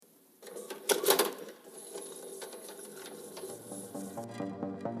Video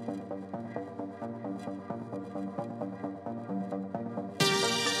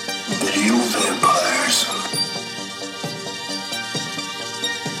vampires.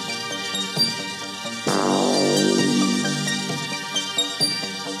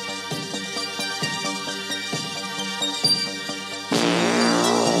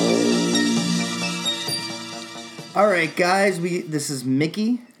 All right, guys, this is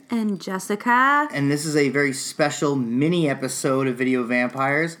Mickey. And Jessica. And this is a very special mini episode of Video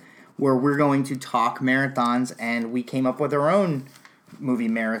Vampires where we're going to talk marathons, and we came up with our own movie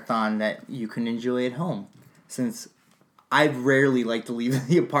marathon that you can enjoy at home. Since I rarely like to leave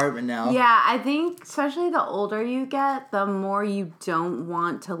the apartment now. Yeah, I think especially the older you get, the more you don't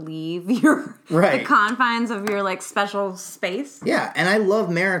want to leave the confines of your like special space. Yeah, and I love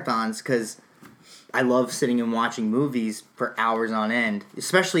marathons because I love sitting and watching movies for hours on end,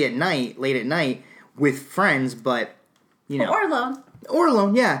 especially at night, late at night, with friends, but, you know. Or alone. Or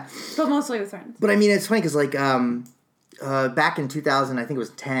alone, yeah. But mostly with friends. But, I mean, it's funny because, like, back in 2000, I think it was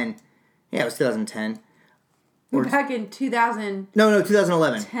 10. Yeah, it was 2010. Back in 2000. No,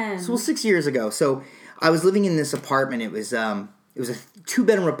 2011. 10. So, 6 years ago. So, I was living in this apartment. It was a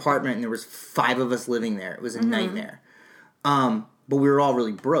 2-bedroom apartment, and there was 5 of us living there. It was a nightmare. But we were all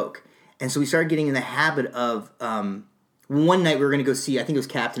really broke. And so we started getting in the habit of, one night we were going to go see, I think it was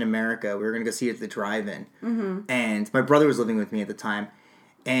Captain America. We were going to go see it at the drive-in. Mm-hmm. And my brother was living with me at the time.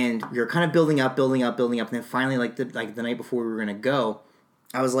 And we were kind of building up. And then finally, the night before we were going to go,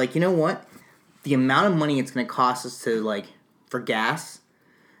 I was like, you know what? The amount of money it's going to cost us to, for gas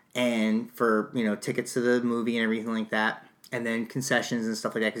and for, tickets to the movie and everything like that. And then concessions and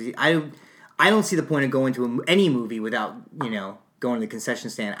stuff like that. Because I don't see the point of going to any movie without, going to the concession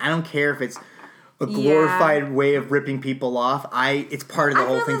stand. I don't care if it's a glorified way of ripping people off. It's part of the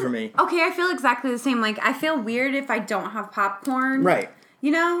whole thing for me. Okay, I feel exactly the same. Like, I feel weird if I don't have popcorn. Right.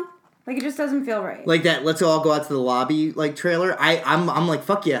 Like, it just doesn't feel right. Like that, let's all go out to the lobby, trailer. I'm like,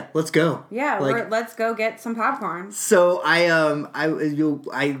 fuck yeah, let's go. Yeah, let's go get some popcorn. So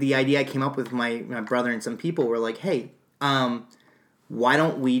the idea I came up with my brother and some people were like, hey, why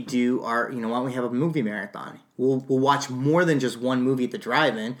don't we do why don't we have a movie marathon? We'll watch more than just one movie at the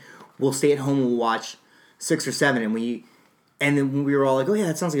drive-in. We'll stay at home and we'll watch 6 or 7, and then we were all like, oh yeah,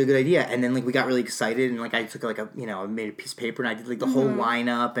 that sounds like a good idea. And then we got really excited, and I took I made a piece of paper and I did the whole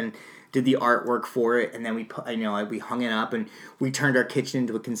lineup and did the artwork for it, and then we hung it up and we turned our kitchen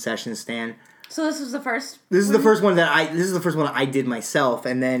into a concession stand. So this was the first. This is the first one I did myself,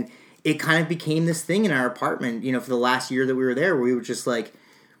 and then it kind of became this thing in our apartment, for the last year that we were there, where we would just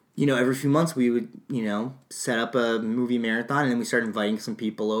every few months we would, set up a movie marathon, and then we started inviting some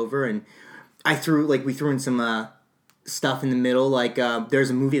people over, and we threw in some stuff in the middle,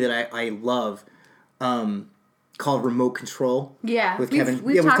 there's a movie that I love, called Remote Control. Yeah. With Kevin.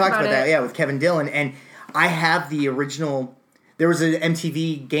 We've talked about that. Yeah, with Kevin Dillon, and I have the original. There was an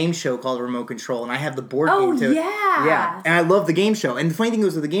MTV game show called Remote Control, and I have the board game too. Oh, yeah. Yeah, and I love the game show. And the funny thing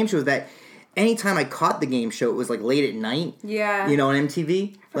was with the game show is that anytime I caught the game show, it was late at night. Yeah. On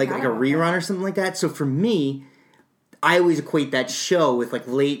MTV, like a rerun or something like that. So for me, I always equate that show with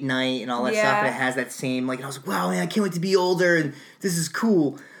late night and all that stuff, and it has that same and I was like, wow, man, I can't wait to be older, and this is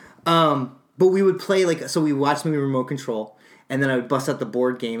cool. But we would play so we watched movie Remote Control. And then I would bust out the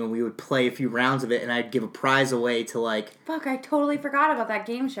board game, and we would play a few rounds of it, and I'd give a prize away to Fuck, I totally forgot about that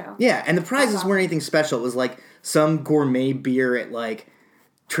game show. Yeah, and the prizes weren't anything special. It was some gourmet beer at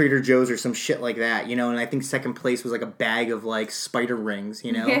Trader Joe's or some shit like that, and I think second place was a bag of spider rings,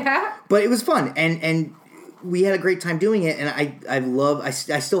 Yeah. But it was fun, and we had a great time doing it, and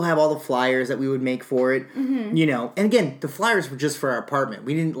I still have all the flyers that we would make for it, And again, the flyers were just for our apartment.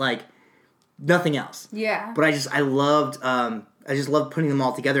 We didn't nothing else. Yeah. But I loved putting them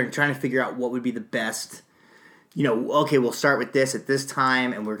all together and trying to figure out what would be the best. Okay, we'll start with this at this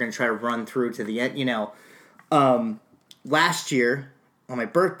time, and we're going to try to run through to the end. Last year on my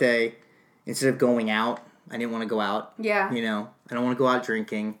birthday, instead of going out, I didn't want to go out. Yeah. I don't want to go out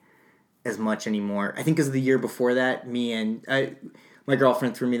drinking as much anymore. I think because of the year before that, my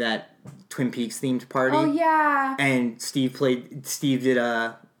girlfriend threw me that Twin Peaks themed party. Oh yeah. And Steve did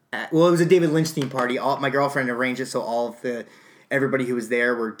it was a David Lynch themed party. My girlfriend arranged it so all of everybody who was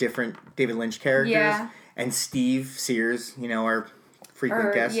there were different David Lynch characters. Yeah. And Steve Sears, our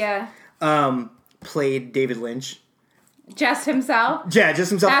frequent guest, played David Lynch. Just himself? Yeah,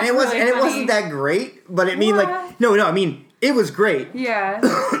 just himself. That's and really it wasn't that great, but it was great. Yeah.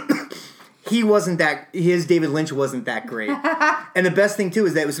 His David Lynch wasn't that great. And the best thing too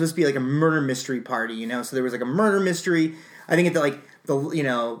is that it was supposed to be a murder mystery party, so there was a murder mystery. I think at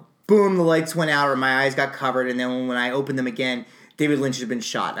boom, the lights went out or my eyes got covered, and then when I opened them again, David Lynch had been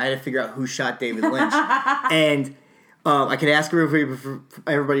shot. I had to figure out who shot David Lynch. And I could ask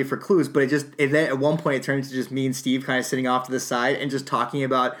everybody for clues, but then at one point it turned into just me and Steve kind of sitting off to the side and just talking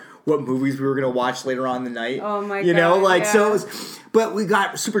about what movies we were going to watch later on in the night. Oh my God. You know, like, so it was, but we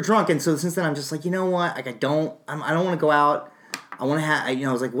got super drunk, and so since then I'm just like, you know what, like, I don't want to go out. I want to have,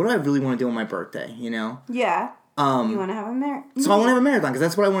 I was like, what do I really want to do on my birthday, you know? Yeah. You want to have a marathon. So I want to have a marathon, because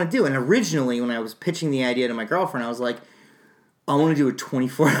that's what I want to do. And originally, when I was pitching the idea to my girlfriend, I was like, I want to do a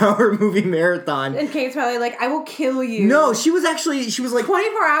 24-hour movie marathon. And Kate's probably like, I will kill you. No, she was like...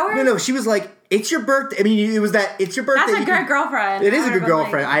 24 hours? No, she was like, it's your birthday. I mean, it was that, it's your birthday. That's a good girlfriend. It is a good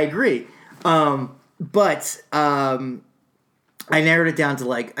girlfriend. I agree. But I narrowed it down to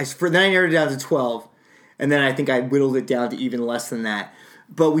like... Then I narrowed it down to 12. And then I think I whittled it down to even less than that.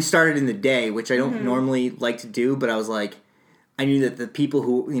 But we started in the day, which I don't normally like to do. But I was like... I knew that the people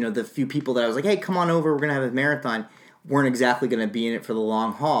who... the few people that I was like, hey, come on over. We're going to have a marathon... weren't exactly going to be in it for the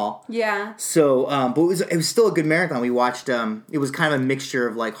long haul. Yeah. So, but it was still a good marathon. We watched, it was kind of a mixture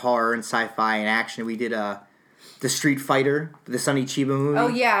of like horror and sci-fi and action. We did the Street Fighter, the Sonny Chiba movie. Oh,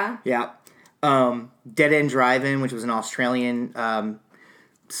 yeah. Yeah. Dead End Drive-In, which was an Australian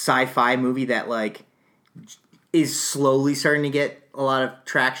sci-fi movie that like is slowly starting to get a lot of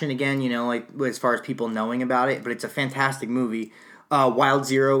traction again, like as far as people knowing about it. But it's a fantastic movie. Wild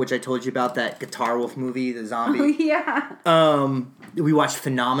Zero, which I told you about, that Guitar Wolf movie, the zombie. Oh, yeah. We watched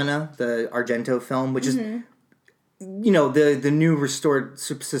Phenomena, the Argento film, which is, the new restored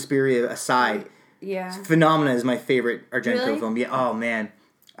Suspiria aside. Yeah. Phenomena is my favorite Argento film. Yeah. Oh, man.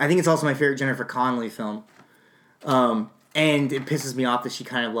 I think it's also my favorite Jennifer Connelly film. And it pisses me off that she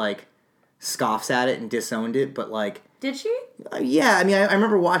kind of, like, scoffs at it and disowned it, but, like... Did she? Yeah. I mean, I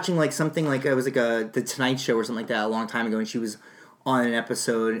remember watching, like, something like, it was like The Tonight Show or something like that a long time ago, and she was... on an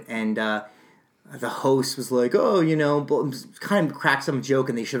episode, and the host was like, kind of cracked some joke,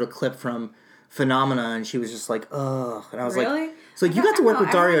 and they showed a clip from Phenomena, and she was just like, ugh. And I was like, so you got to work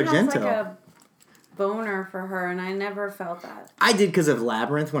with Dario Argento. Like a boner for her, and I never felt that. I did because of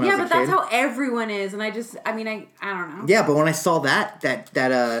Labyrinth when I was a kid. Yeah, but that's how everyone is, and I don't know. Yeah, but when I saw that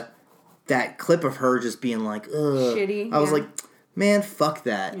clip of her just being like, ugh. Shitty. I was like, man, fuck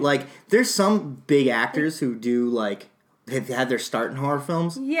that. Yeah. Like, there's some big actors who do, like, have had their start in horror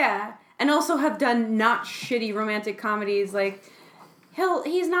films. Yeah. And also have done not shitty romantic comedies. Like,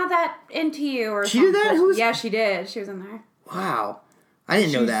 he's not that into you or something. She did that? Yeah, she did. She was in there. Wow. I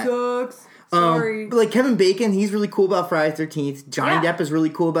didn't know that. She sucks. Sorry. But like Kevin Bacon, he's really cool about Friday the 13th. Johnny Depp is really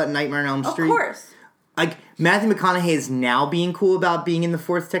cool about Nightmare on Elm Street. Of course. Like, Matthew McConaughey is now being cool about being in the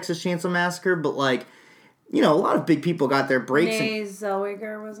 4th Texas Chainsaw Massacre, but like... a lot of big people got their breaks. Renee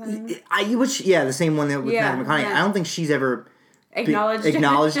Zellweger was in it. The same one that with Matthew McConaughey. Yeah. I don't think she's ever acknowledged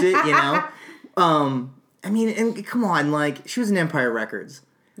it. I mean, and come on, like she was in Empire Records.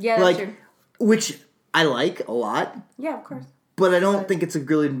 Yeah, that's true. Which I like a lot. Yeah, of course. But I don't think it's a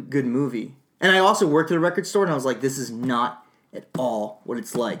really good movie. And I also worked at a record store, and I was like, this is not at all what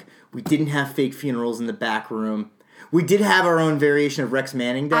it's like. We didn't have fake funerals in the back room. We did have our own variation of Rex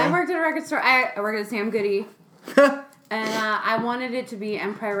Manning Day. I worked at a record store. I worked at Sam Goody. And I wanted it to be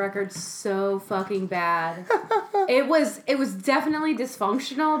Empire Records so fucking bad. It was definitely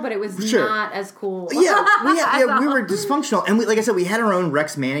dysfunctional, but it was not as cool. Yeah, we were dysfunctional. And like I said, we had our own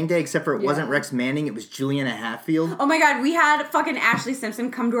Rex Manning Day, except for it wasn't Rex Manning, it was Juliana Hatfield. Oh my god, we had fucking Ashley Simpson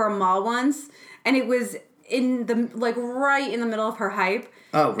come to our mall once, and it was in the, like, right in the middle of her hype.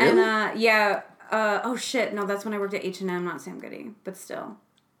 Oh, really? And, oh shit, no, that's when I worked at H&M, not Sam Goody, but still.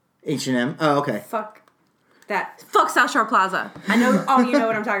 H&M? Oh, okay. Fuck that. Fuck South Shore Plaza. I know, you know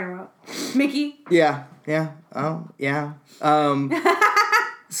what I'm talking about. Mickey? Yeah. Oh, yeah.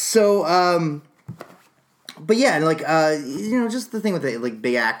 But yeah, like, just the thing with the, like,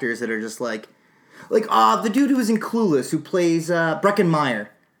 big actors that are just like, the dude who was in Clueless, who plays, Breckin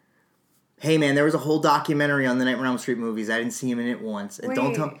Meyer. Hey, man, there was a whole documentary on the Nightmare on Elm Street movies. I didn't see him in it once. And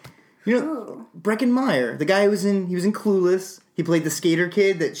don't tell me. Breckin Meyer, the guy who was in Clueless. He played the skater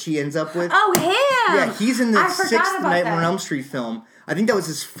kid that she ends up with. Oh, him! Yeah, he's in the 6th Nightmare on Elm Street film. I think that was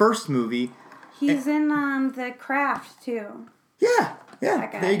his first movie. He's in The Craft, too. Yeah,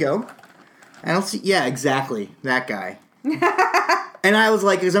 there you go. I don't see... Yeah, exactly. That guy. And I was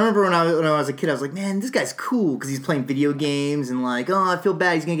like... Because I remember when I was a kid, I was like, man, this guy's cool. Because he's playing video games and like, oh, I feel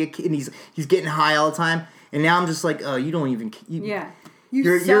bad. He's going to get... And he's getting high all the time. And now I'm just like, oh, you don't even...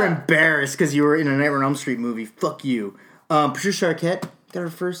 You're embarrassed because you were in a Nightmare on Elm Street movie. Fuck you. Patricia Arquette got her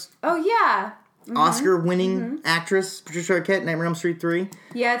first... Oh, yeah. Mm-hmm. Oscar-winning actress. Patricia Arquette, Nightmare on Elm Street 3.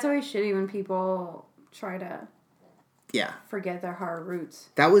 Yeah, it's always shitty when people try to... Yeah. Forget their hard roots.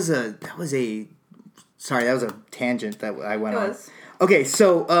 That was a Sorry, that was a tangent that I went on. It was. Okay,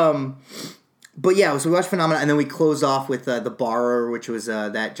 so, but yeah, so we watched Phenomena, and then we closed off with The Borrower, which was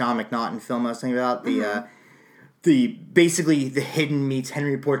that John McNaughton film I was thinking about. The basically the Hidden meets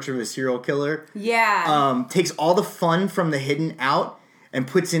Henry Portrait of a Serial Killer. Yeah. Takes all the fun from the Hidden out and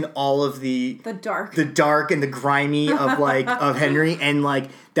puts in all of the dark and the grimy of of Henry, and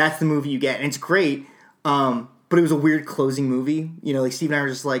that's the movie you get, and it's great. But it was a weird closing movie. Steve and I were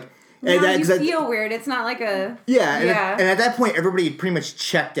just like. No, you feel weird. It's not like a... Yeah. And at that point, everybody had pretty much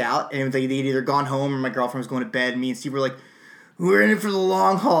checked out. And they'd either gone home or my girlfriend was going to bed. And me and Steve were like, we're in it for the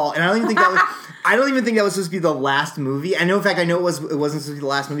long haul. And I don't even think that was... I don't even think that was supposed to be the last movie. I know, in fact, it wasn't supposed to be the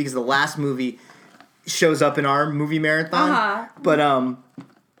last movie because the last movie shows up in our movie marathon. Uh-huh.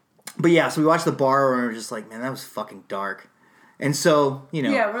 But yeah, so we watched The Borrower and we were just like, man, that was fucking dark. And so,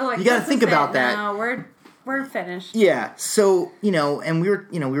 yeah, we're like, you got to think about that. No, we're finished. Yeah. So, and we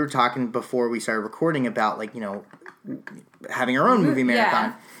were talking before we started recording about having our own movie marathon.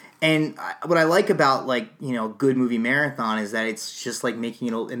 Yeah. And what I like about good movie marathon is that it's just like making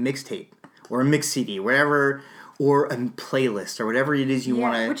it a mixtape or a mix CD, wherever, or a playlist or whatever it is you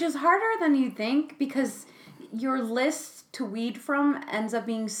want to. Which is harder than you think because your list to weed from ends up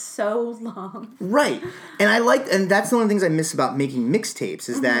being so long. Right. And that's one of the things I miss about making mixtapes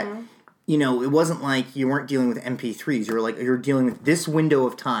is that it wasn't like you weren't dealing with MP3s. You're dealing with this window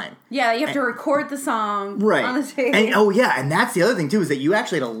of time. Yeah, you have to record the song on the tape. And that's the other thing too is that you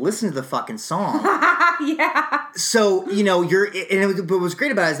actually had to listen to the fucking song. Yeah. So what was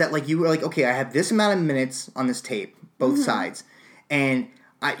great about it is that you were like, okay, I have this amount of minutes on this tape, both sides, and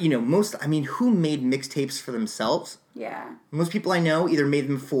who made mixtapes for themselves? Yeah. Most people I know either made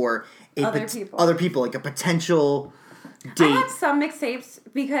them for other people, like a potential date. I had some mixtapes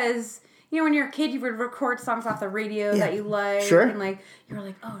because. When you're a kid, you would record songs off the radio that you like. Sure. And you were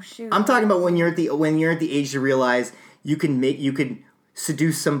like, oh shoot. I'm talking about when you're at the age to realize you can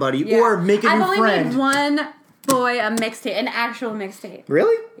seduce somebody or make a new friend. I've only made one boy a mixtape, an actual mixtape.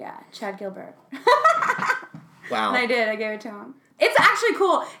 Really? Yeah, Chad Gilbert. Wow. And I did. I gave it to him. It's actually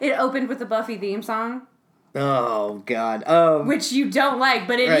cool. It opened with the Buffy theme song. Oh, God. Which you don't like,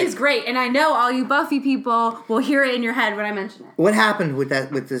 but it is great. And I know all you Buffy people will hear it in your head when I mention it. What happened with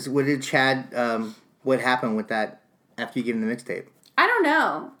that? With this? What did Chad? What happened with that after you gave him the mixtape? I don't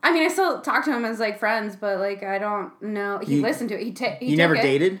know. I mean, I still talk to him as friends, but I don't know. He listened to it. He never it.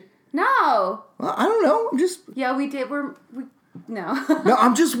 Dated? No. Well, I don't know. I'm just. Yeah, we did. No. No,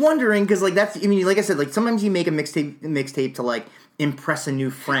 I'm just wondering because that's. I mean, like I said, sometimes you make a mixtape to impress a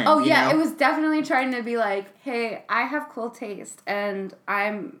new friend. Oh yeah, it was definitely trying to be hey, I have cool taste and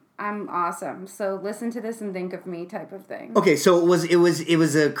I'm awesome. So listen to this and think of me type of thing. Okay, so it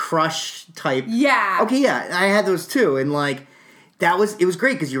was a crush type. Yeah. Okay, yeah, I had those too, and it was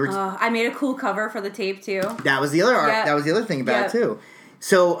great because you were. I made a cool cover for the tape too. That was the other art. Yep. That was the other thing about it too.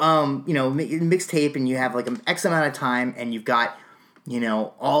 So mixtape and you have an X amount of time and you've got.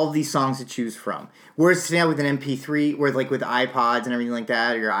 All of these songs to choose from. Whereas now with an MP3, with iPods and everything like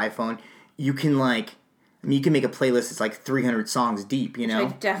that, or your iPhone, you can you can make a playlist that's 300 songs deep. Which I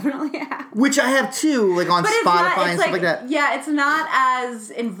definitely have. Which I have too, on Spotify and stuff like that. Yeah, it's not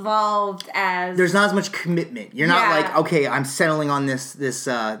as involved as. There's not as much commitment. You're not okay, I'm settling on this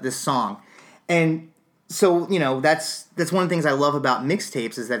song, and so that's one of the things I love about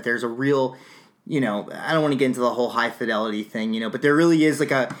mixtapes is that there's a real. I don't want to get into the whole high fidelity thing, but there really is you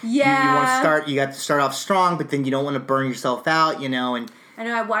want to you got to start off strong, but then you don't want to burn yourself out, and. I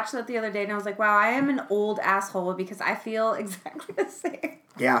know, I watched that the other day and I was like, wow, I am an old asshole because I feel exactly the same.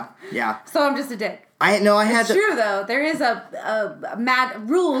 Yeah. So I'm just a dick. It's true though. There is a mad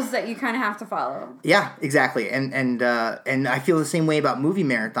rules that you kind of have to follow. Yeah, exactly. And I feel the same way about movie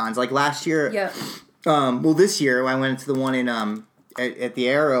marathons. Last year, this year I went to the one in, at the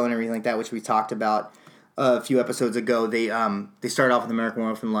Arrow and everything like that, which we talked about a few episodes ago. They started off with American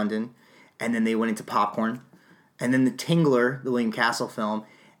Werewolf in London, and then they went into Popcorn, and then The Tingler, the William Castle film,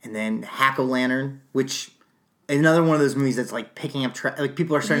 and then Hack-O-Lantern, which is another one of those movies that's picking up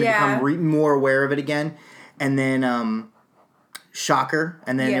people are starting to become more aware of it again, and then Shocker,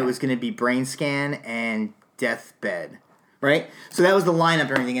 and then it was going to be Brain Scan and Deathbed, right? So that was the lineup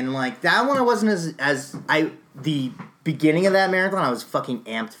and everything, and that one I wasn't the beginning of that marathon I was fucking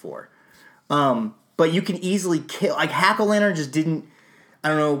amped for. But you can easily kill... Hack-O-Lantern just didn't... I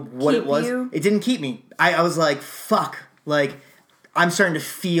don't know what it was. It didn't keep me. I was like, fuck. I'm starting to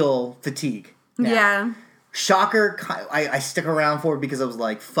feel fatigue now. Yeah. Shocker, I stick around for it because I was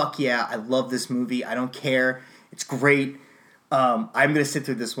like, fuck yeah, I love this movie. I don't care. It's great. I'm going to sit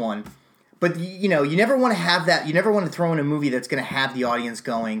through this one. But, you never want to have that... You never want to throw in a movie that's going to have the audience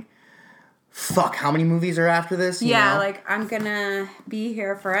going... fuck, how many movies are after this? You know? like, I'm gonna be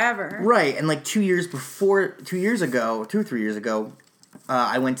here forever. Right, and like 2 years ago, 2 or 3 years ago,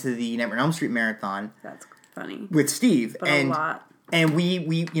 I went to the Nightmare on Elm Street marathon. That's funny. With Steve. But a lot. And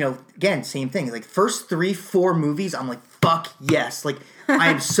we, you know, again, same thing. Like, first 3-4 movies, I'm like, fuck yes. Like, I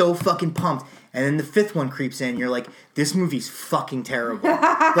am so fucking pumped. And then the fifth one creeps in, you're like, this movie's fucking terrible.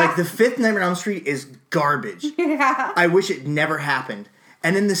 Like, the fifth Nightmare on Elm Street is garbage. Yeah. I wish it never happened.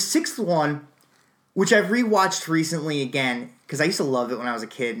 And then the sixth one, which I've rewatched recently again, because I used to love it when I was a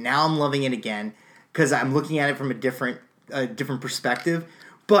kid. Now I'm loving it again, because I'm looking at it from a different perspective.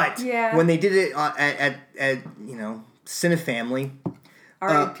 But when they did it at you know, Cinefamily.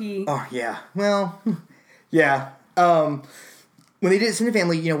 R.I.P. Oh, yeah. Well, yeah. When they did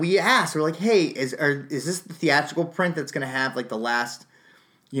Cinefamily, you know, we asked, we're like, hey, is this the theatrical print that's going to have, like, the last,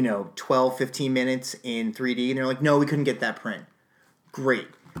 you know, 12, 15 minutes in 3D? And they're like, no, we couldn't get that print. Great.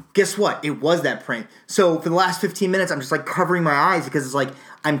 Guess what? It was that print. So for the last 15 minutes, I'm just, like, covering my eyes because it's like,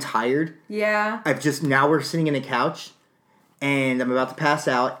 I'm tired. Yeah. Now we're sitting in a couch, and I'm about to pass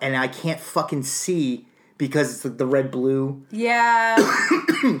out, and I can't fucking see because it's the red-blue. Yeah.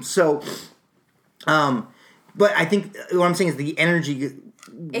 So, but I think what I'm saying is the energy...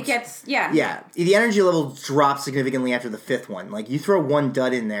 It gets, yeah. Yeah. The energy level drops significantly after the fifth one. Like, you throw one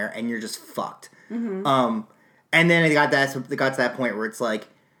dud in there, and you're just fucked. Mm-hmm. And then it got to that point where it's like,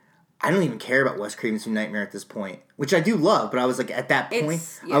 I don't even care about Wes Craven's New Nightmare at this point, which I do love, but I was like, at that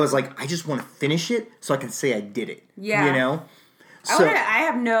point, I was like, I just want to finish it so I can say I did it. Yeah. You know? So,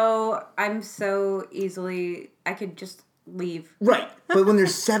 I'm so easily, I could just leave. Right. But when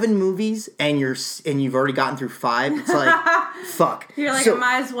there's 7 movies and you've already gotten through 5, it's like, fuck. You're like, I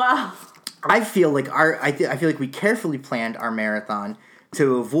might as well. I feel like I feel like we carefully planned our marathon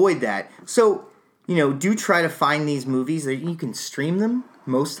to avoid that. So, you know, do try to find these movies that you can stream them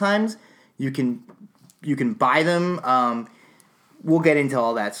most times. You can buy them. We'll get into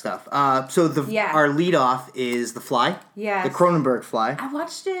all that stuff. Our lead off is The Fly. Yes. The Cronenberg Fly. I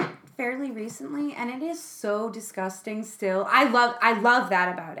watched it fairly recently, and it is so disgusting still. I love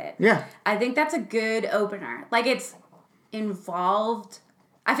that about it. Yeah. I think that's a good opener. Like, it's involved.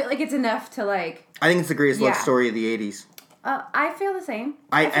 I feel like it's enough to, like... I think it's the greatest love story of the 80s. I feel the same.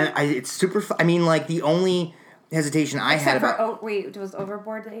 It's super... I mean, like, the only hesitation I had about... was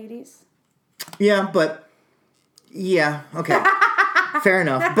Overboard the 80s? Yeah, but... Yeah, okay. Fair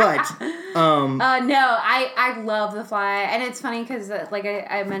enough, but... No, I love The Fly, and it's funny because, like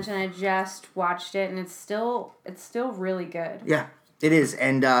I mentioned, I just watched it, and it's still really good. Yeah, it is,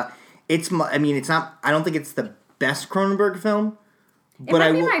 and it's not... I don't think it's the best Cronenberg film, but it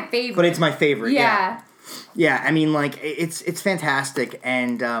might be my favorite. But it's my favorite, yeah. Yeah, I mean, like, it's fantastic,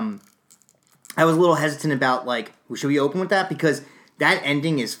 and I was a little hesitant about, like, should we open with that? Because that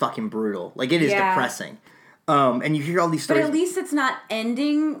ending is fucking brutal. Like, it is depressing. And you hear all these stories. But at least it's not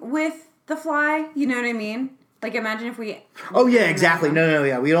ending with The Fly, you know what I mean? Like, imagine if we... Oh, yeah, exactly. No,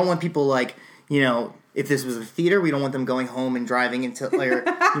 yeah. We don't want people, like, you know, if this was a theater, we don't want them going home and driving into,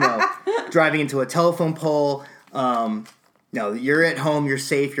 driving into a telephone pole. No, you're at home, you're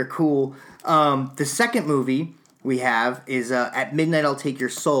safe, you're cool. The second movie we have is At Midnight I'll Take Your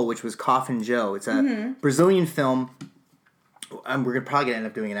Soul, which was Coffin Joe. It's a Brazilian film. We're probably going to end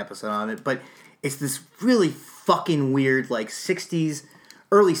up doing an episode on it, but it's this really fucking weird, like, 60s,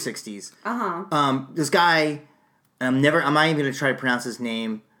 early 60s. Uh-huh. This guy, I'm not even going to try to pronounce his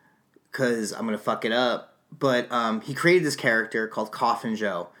name because I'm going to fuck it up, but he created this character called Coffin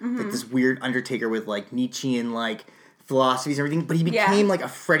Joe. Like, this weird undertaker with, like, Nietzschean, like, philosophies and everything, but he became like a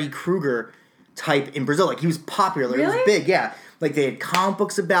Freddy Krueger type in Brazil. Like, he was popular. Really? It was big, yeah. Like, they had comic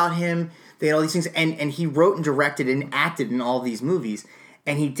books about him. They had all these things, and he wrote and directed and acted in all these movies.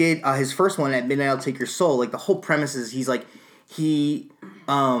 And he did his first one, At Midnight I'll Take Your Soul. Like, the whole premise is he's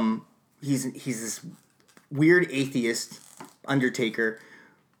this weird atheist undertaker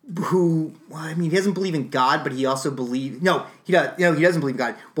who, he doesn't believe in God, but he also believes... he doesn't believe in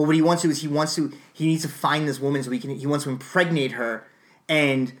God. But what he wants to do is he needs to find this woman so he wants to impregnate her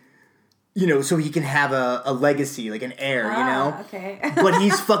and, so he can have a legacy, like an heir, Okay. But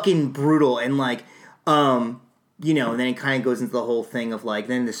he's fucking brutal and, like, and then it kind of goes into the whole thing of, like,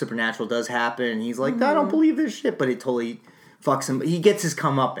 then the supernatural does happen and he's like, I don't believe this shit, but it totally fucks him. He gets his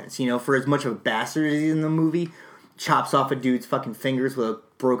comeuppance, for as much of a bastard as he is in the movie, chops off a dude's fucking fingers with a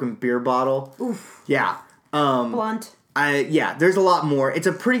broken beer bottle. Oof. Yeah. Blunt. There's a lot more. It's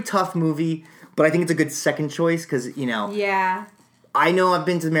a pretty tough movie, but I think it's a good second choice because, Yeah. I know I've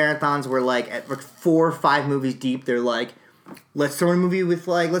been to marathons where, like, at 4 or 5 movies deep, they're like, let's throw in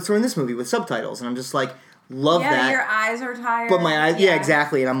this movie with subtitles. And I'm just like, Love that. Yeah, your eyes are tired. But my eyes, yeah,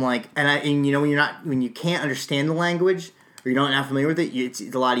 exactly. And I'm like, and you know, when you can't understand the language or you're not familiar with it, it's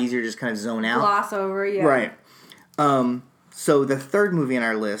a lot easier to just kind of zone out. Gloss over, yeah. Right. So the third movie on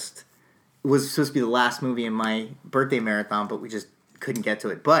our list was supposed to be the last movie in my birthday marathon, but we just couldn't get to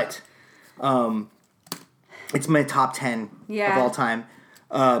it. But it's my top 10 of all time.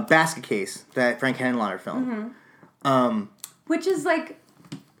 Basket Case, that Frank Henenlotter film. Mm-hmm. Which is like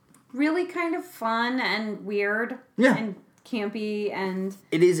really kind of fun and weird and campy, and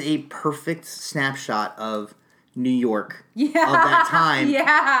it is a perfect snapshot of New York of that time.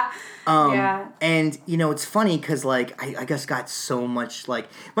 And you know, it's funny because like I just got so much, like,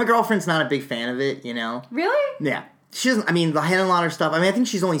 my girlfriend's not a big fan of it, you know. Really? Yeah. She doesn't. I mean, the Henenlotter stuff. I mean, I think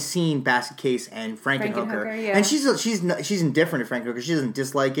she's only seen Basket Case and Frankenhooker, and she's indifferent to Frankenhooker. She doesn't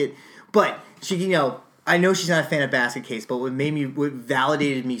dislike it, but she, you know, I know she's not a fan of Basket Case. But what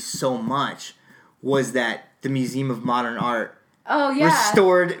validated me so much was that the Museum of Modern Art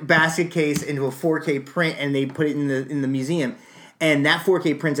restored Basket Case into a 4K print, and they put it in the museum, and that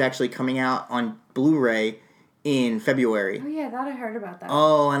 4K print's actually coming out on Blu-ray in February. Oh yeah, I thought I heard about that.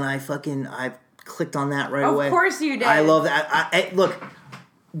 Oh, and I clicked on that right away. Of course you did. I love that. Look,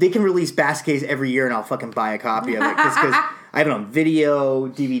 they can release Basket Case every year, and I'll fucking buy a copy of it because I have it on video,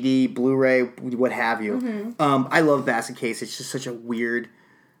 DVD, Blu-ray, what have you. Mm-hmm. I love Basket Case. It's just such a weird,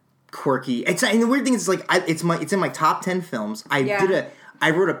 quirky. And the weird thing is, like, it's in my top 10 films. I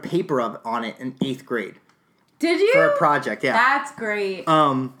wrote a paper on it in 8th grade. Did you? For a project, yeah. That's great.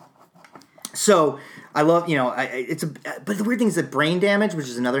 So I love, you know, but the weird thing is that Brain Damage, which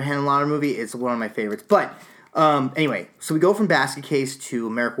is another Henenlotter movie, it's one of my favorites. But anyway, so we go from Basket Case to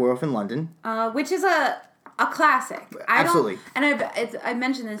American Werewolf in London, which is a classic. Absolutely. I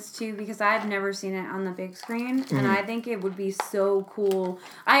mentioned this too because I've never seen it on the big screen, and I think it would be so cool.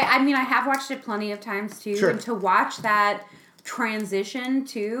 I mean, I have watched it plenty of times too, and to watch that transition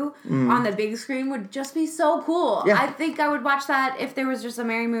too on the big screen would just be so cool. I think I would watch that if there was just a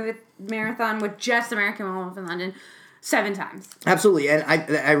movie marathon with just American Werewolf in London 7 times. Absolutely. And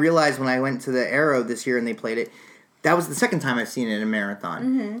I realized when I went to the Arrow this year and they played it, that was the second time I've seen it in a marathon.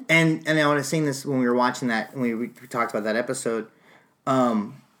 Mm-hmm. And I was saying this when we were watching that, when we talked about that episode,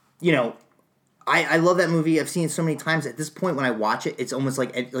 you know, I love that movie. I've seen it so many times. At this point, when I watch it, it's almost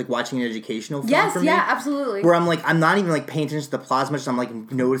like watching an educational film for me. Yes, absolutely. Where I'm like, I'm not even like paying attention to the plot as much as I'm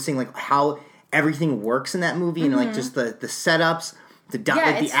like noticing like how everything works in that movie and like just the setups,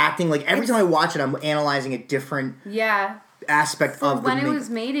 the acting. Like every time I watch it, I'm analyzing a different aspect of when it was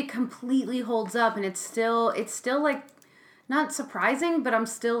made. It completely holds up, and it's still like not surprising, but I'm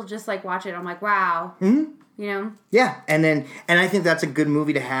still just like watch it. I'm like, wow. Mm-hmm. You know? Yeah, and I think that's a good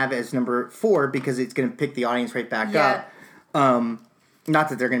movie to have as number 4 because it's going to pick the audience right back up. Not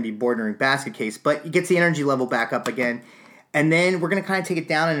that they're going to be bored during Basket Case, but it gets the energy level back up again. And then we're going to kind of take it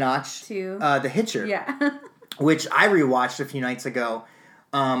down a notch to The Hitcher. Yeah. Which I rewatched a few nights ago.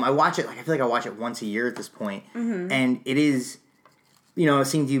 I watch it, I feel like I watch it once a year at this point. Mm-hmm. And it is, you know, I was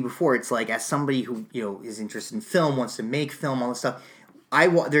saying to you before, it's like as somebody who, you know, is interested in film, wants to make film, all this stuff.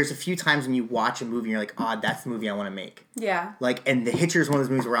 There's a few times when you watch a movie and you're like, oh, that's the movie I want to make. Yeah. Like, and The Hitcher is one of those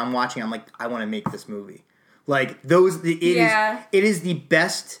movies where I'm watching, I'm like, I want to make this movie. Like, it is the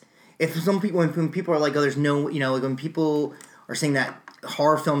best. If some people, when people are like, oh, there's no, you know, like when people are saying that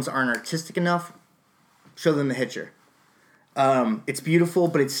horror films aren't artistic enough, show them The Hitcher. It's beautiful,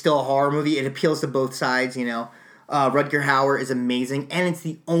 but it's still a horror movie. It appeals to both sides, you know. Rutger Hauer is amazing, and it's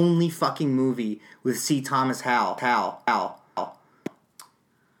the only fucking movie with C. Thomas Howell.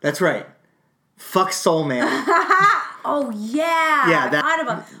 That's right. Fuck Soul Man. Oh, yeah.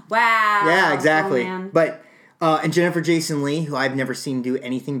 Yeah. Wow. Yeah, exactly. But, and Jennifer Jason Leigh, who I've never seen do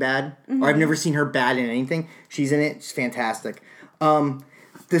anything bad, or I've never seen her bad in anything. She's in it. She's fantastic. The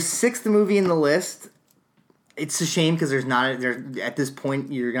 6th movie in the list, it's a shame because at this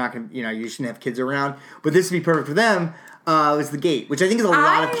point, you're not going to, you know, you shouldn't have kids around. But this would be perfect for them. Was The Gate, which I think is a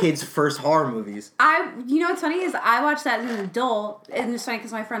lot of kids' first horror movies. You know what's funny is I watched that as an adult, and it's funny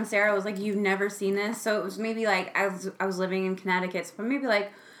because my friend Sarah was like, "You've never seen this," so it was maybe like I was living in Connecticut, so maybe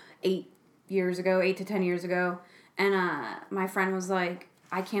like 8 to 10 years ago, and my friend was like,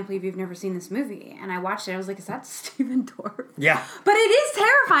 I can't believe you've never seen this movie. And I watched it. I was like, is that Stephen Dorff? Yeah. But it is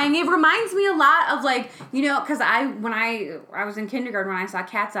terrifying. It reminds me a lot of, like, you know, because when I was in kindergarten when I saw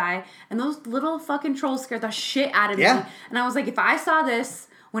Cat's Eye, and those little fucking trolls scared the shit out of me. And I was like, if I saw this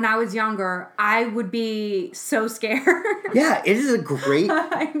when I was younger, I would be so scared. Yeah, it is a great.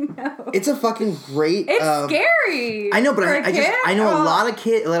 I know. It's a fucking great. It's scary. I know, but I know a lot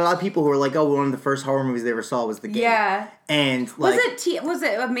of people who are like, oh, one of the first horror movies they ever saw was The Gate. Yeah. And like, was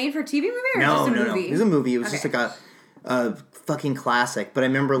it a made for TV movie or no, just a movie? No. It was a movie. It was just like a fucking classic. But I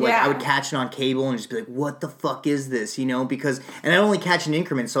remember like I would catch it on cable and just be like, what the fuck is this? You know, because and I only catch in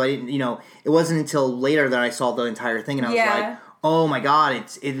increments, so I didn't. You know, it wasn't until later that I saw the entire thing, and I was like, oh my god,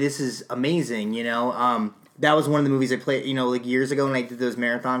 this is amazing. You know, that was one of the movies I played. You know, like years ago when I did those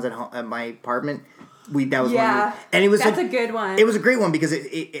marathons at my apartment. That was one, and it was that's a good one. It was a great one because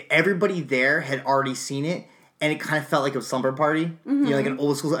everybody there had already seen it. And it kind of felt like a slumber party. Mm-hmm. You know, like an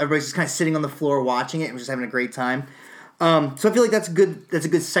old school. Everybody's just kind of sitting on the floor watching it and just having a great time. So I feel like that's a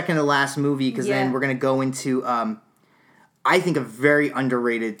good second to last movie because then we're going to go into, I think, a very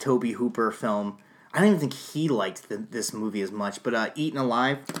underrated Tobe Hooper film. I don't even think he liked this movie as much, but Eaten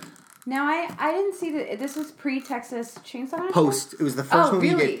Alive. Now, I didn't see that. This was pre-Texas Chainsaw Massacre? Post. It was the first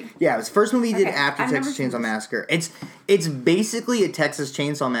movie really? he did. Yeah, it was the first movie he did after Texas Chainsaw Massacre. It's basically a Texas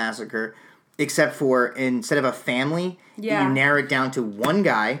Chainsaw Massacre, except for instead of a family, you narrow it down to one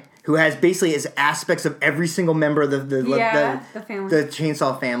guy who has basically his aspects of every single member of the family, the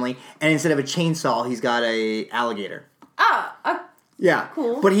chainsaw family, and instead of a chainsaw, he's got a alligator. Yeah,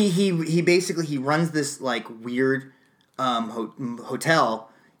 cool. But he basically runs this like weird hotel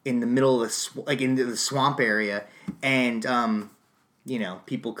in the middle of into the swamp area, and you know,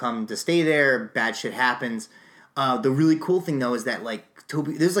 people come to stay there. Bad shit happens. The really cool thing though is that like Tobe,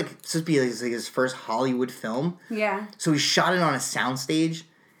 this is like supposed to be like his first Hollywood film. Yeah. So he shot it on a soundstage,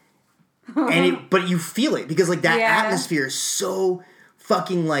 but you feel it because like that atmosphere is so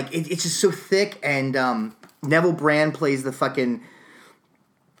fucking like it's just so thick, and Neville Brand plays the fucking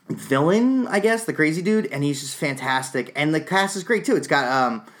villain, I guess, the crazy dude, and he's just fantastic, and the cast is great too. It's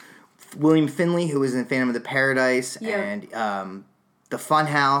got William Finley, who was in Phantom of the Paradise, and the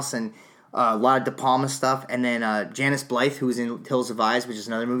Funhouse, and a lot of De Palma stuff, and then Janice Blythe, who was in Hills of Eyes, which is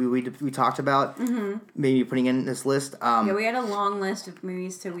another movie we talked about. Mm-hmm. Maybe putting in this list. We had a long list of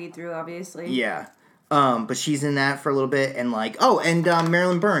movies to weed through, obviously. Yeah, but she's in that for a little bit, and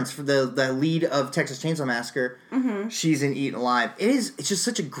Marilyn Burns for the lead of Texas Chainsaw Massacre. Mm-hmm. She's in Eaten Alive. It's just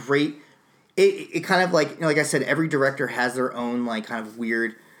such a great. It kind of like like I said, every director has their own like kind of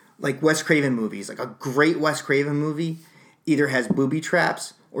weird, like Wes Craven movies. Like a great Wes Craven movie either has booby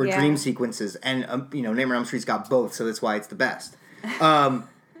traps or dream sequences, and Nightmare on Elm Street's got both, so that's why it's the best. Tobe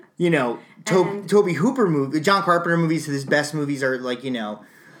Hooper movie, John Carpenter movies, his best movies are like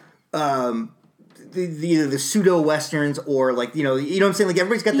the pseudo westerns or like you know what I'm saying, like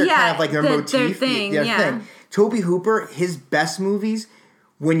everybody's got their kind of like their motif, their thing. Tobe Hooper, his best movies,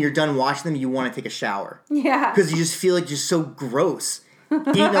 when you're done watching them, you want to take a shower, because you just feel like you're so gross.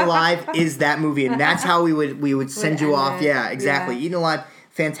 Eaten Alive is that movie, and that's how we would send you off. Yeah, exactly. Eaten Alive.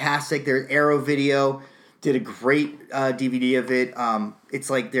 Fantastic. There's Arrow Video did a great DVD of it. It's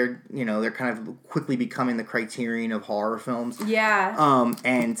like they're kind of quickly becoming the Criterion of horror films. Yeah.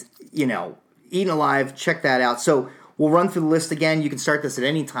 And Eaten Alive, check that out. So we'll run through the list again. You can start this at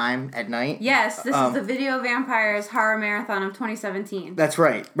any time at night. Yes, this is the Video Vampires Horror Marathon of 2017. That's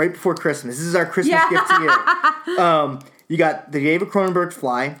right before Christmas. This is our Christmas gift to you. You got the David Cronenberg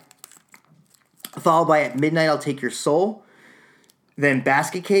Fly, followed by At Midnight I'll Take Your Soul. Then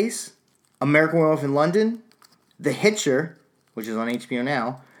Basket Case, American Werewolf in London, The Hitcher, which is on HBO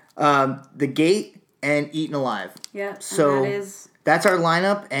now, The Gate, and Eaten Alive. Yeah, so that's our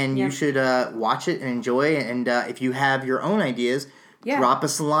lineup, and you should watch it and enjoy it. And if you have your own ideas, drop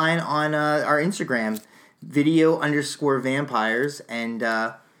us a line on our Instagram, video_vampires, and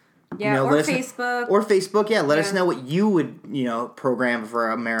or Facebook. Or Facebook, let us know what you would program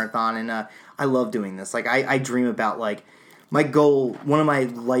for a marathon. And I love doing this. Like I dream about like. My goal, one of my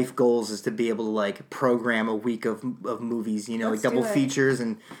life goals, is to be able to like program a week of movies, like double features,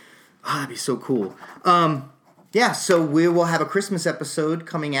 and that'd be so cool. So we will have a Christmas episode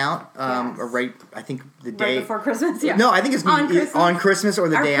coming out, I think the day right before Christmas. Yeah, no, I think it's on Christmas or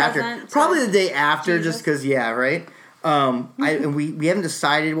the Our day after, probably the day after, Jesus. Just because, right. And we haven't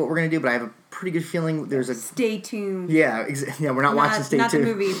decided what we're gonna do, but I have a pretty good feeling there's a... Stay tuned. Yeah, we're not watching Stay Tuned. Not the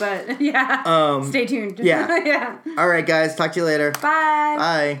movie, but stay tuned. Yeah. All right, guys. Talk to you later. Bye.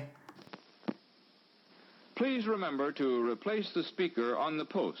 Bye. Please remember to replace the speaker on the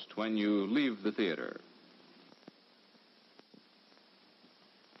post when you leave the theater.